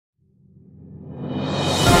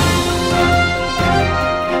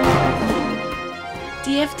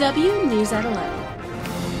DFW News at 11.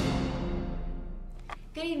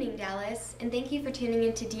 Good evening, Dallas, and thank you for tuning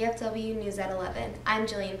in to DFW News at 11. I'm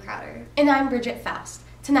Jillian Crowder. And I'm Bridget Faust.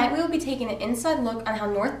 Tonight we will be taking an inside look on how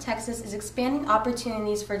North Texas is expanding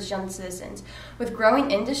opportunities for its young citizens, with growing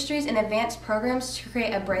industries and advanced programs to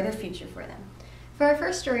create a brighter future for them. For our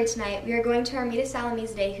first story tonight, we are going to Armida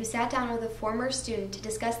Salamizadeh, who sat down with a former student to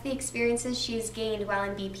discuss the experiences she has gained while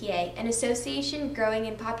in BPA, an association growing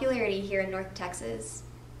in popularity here in North Texas.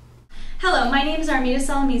 Hello, my name is Armida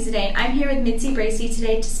Salamizadeh. I'm here with Mitzi Bracey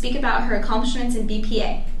today to speak about her accomplishments in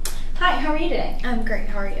BPA. Hi, how are you today? I'm great.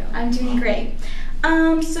 How are you? I'm doing great.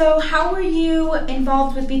 So how were you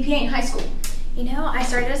involved with BPA in high school? You know, I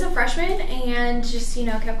started as a freshman and just,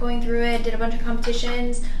 kept going through it, did a bunch of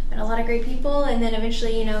competitions, met a lot of great people, and then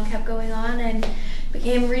eventually, kept going on and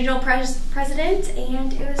became regional president,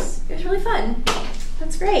 and it was really fun.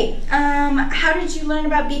 That's great. How did you learn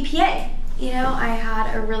about BPA? I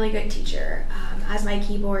had a really good teacher as my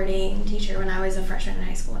keyboarding teacher when I was a freshman in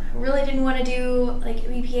high school, and I really didn't want to do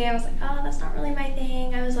BPA. I was like, oh, that's not really my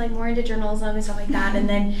thing. I was more into journalism and stuff like that, and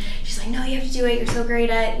then she's like, no, you have to do it. You're so great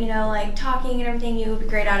at talking and everything. You would be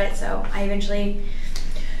great at it. So I eventually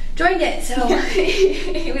joined it. So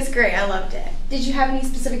it was great. I loved it. Did you have any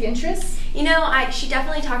specific interests? She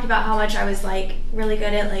definitely talked about how much I was really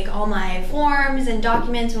good at all my forms and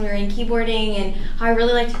documents when we were in keyboarding, and how I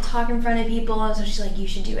really like to talk in front of people. And so she's like, you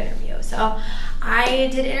should do interview. So I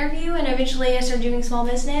did interview, and eventually I started doing small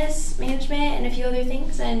business management and a few other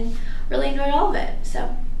things, and really enjoyed all of it.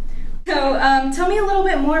 So tell me a little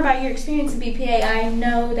bit more about your experience in BPA. I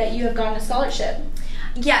know that you have gotten a scholarship.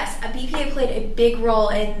 Yes, BPA played a big role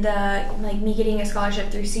in me getting a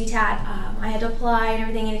scholarship through CTAT. I had to apply and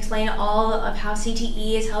everything and explain all of how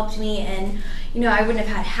CTE has helped me, and I wouldn't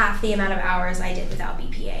have had half the amount of hours I did without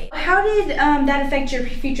BPA. How did that affect your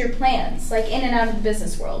future plans, in and out of the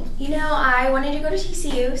business world? I wanted to go to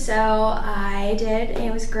TCU, so I did, and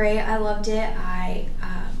it was great. I loved it. I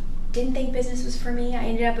didn't think business was for me. I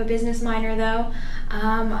ended up a business minor, though.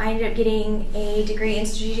 I ended up getting a degree in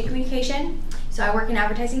strategic communication. So I work in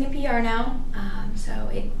advertising and PR now. So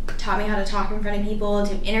it taught me how to talk in front of people,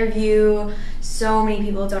 to interview. So many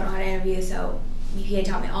people don't know how to interview, so BPA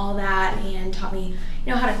taught me all that and taught me,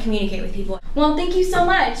 how to communicate with people. Well, thank you so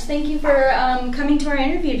much. Thank you for coming to our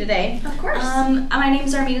interview today. Of course. My name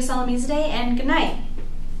is Armida Salamizadeh, and good night.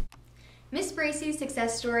 Miss Bracey's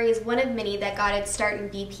success story is one of many that got its start in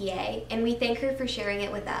BPA, and we thank her for sharing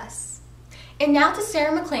it with us. And now to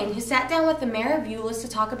Sarah McLean, who sat down with the Mayor of Euless to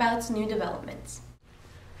talk about its new developments.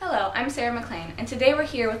 Hello, I'm Sarah McLean, and today we're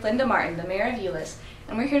here with Linda Martin, the Mayor of Euless,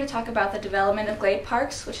 and we're here to talk about the development of Glade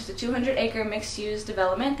Parks, which is a 200-acre mixed-use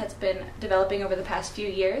development that's been developing over the past few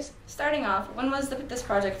years. Starting off, when was this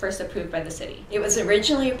project first approved by the city? It was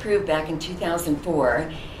originally approved back in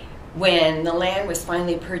 2004 when the land was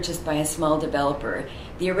finally purchased by a small developer.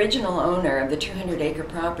 The original owner of the 200-acre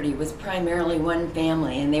property was primarily one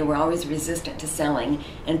family, and they were always resistant to selling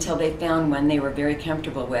until they found one they were very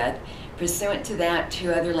comfortable with. Pursuant to that,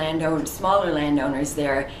 two other smaller landowners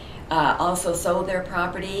there also sold their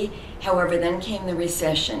property. However, then came the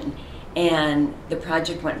recession, and the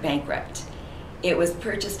project went bankrupt. It was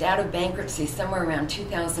purchased out of bankruptcy somewhere around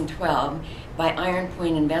 2012 by Iron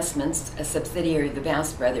Point Investments, a subsidiary of the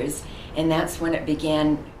Bass Brothers, and that's when it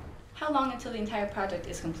began. How long until the entire project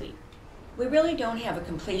is complete? We really don't have a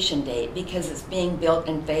completion date because it's being built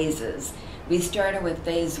in phases. We started with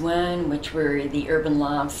phase 1, which were the urban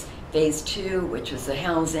lofts, phase 2, which was the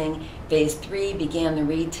housing, phase 3 began the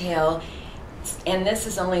retail, and this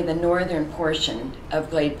is only the northern portion of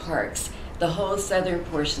Glade Parks. The whole southern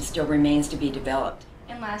portion still remains to be developed.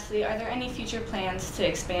 And lastly, are there any future plans to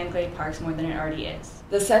expand Glade Parks more than it already is?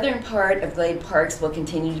 The southern part of Glade Parks will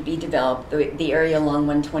continue to be developed, the area along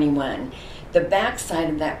 121. The back side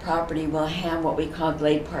of that property will have what we call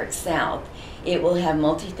Glade Park South. It will have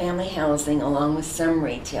multifamily housing along with some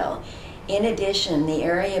retail. In addition, the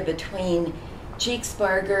area between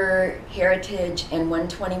Cheeksburger, Heritage, and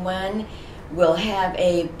 121 will have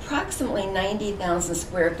a approximately 90,000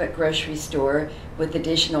 square foot grocery store with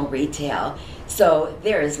additional retail. So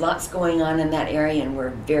there is lots going on in that area, and we're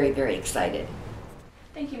very, very excited.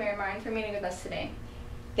 Thank you, Mayor Martin, for meeting with us today.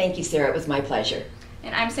 Thank you, Sarah. It was my pleasure.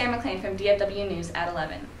 And I'm Sarah McLean from DFW News at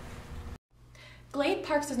 11. Glade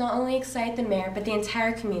Parks does not only excite the mayor, but the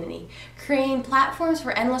entire community, creating platforms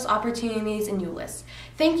for endless opportunities in Euless.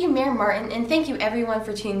 Thank you, Mayor Martin, and thank you everyone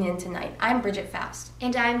for tuning in tonight. I'm Bridget Faust.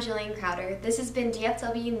 And I'm Jillian Crowder. This has been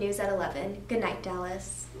DFW News at 11. Good night,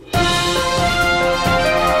 Dallas.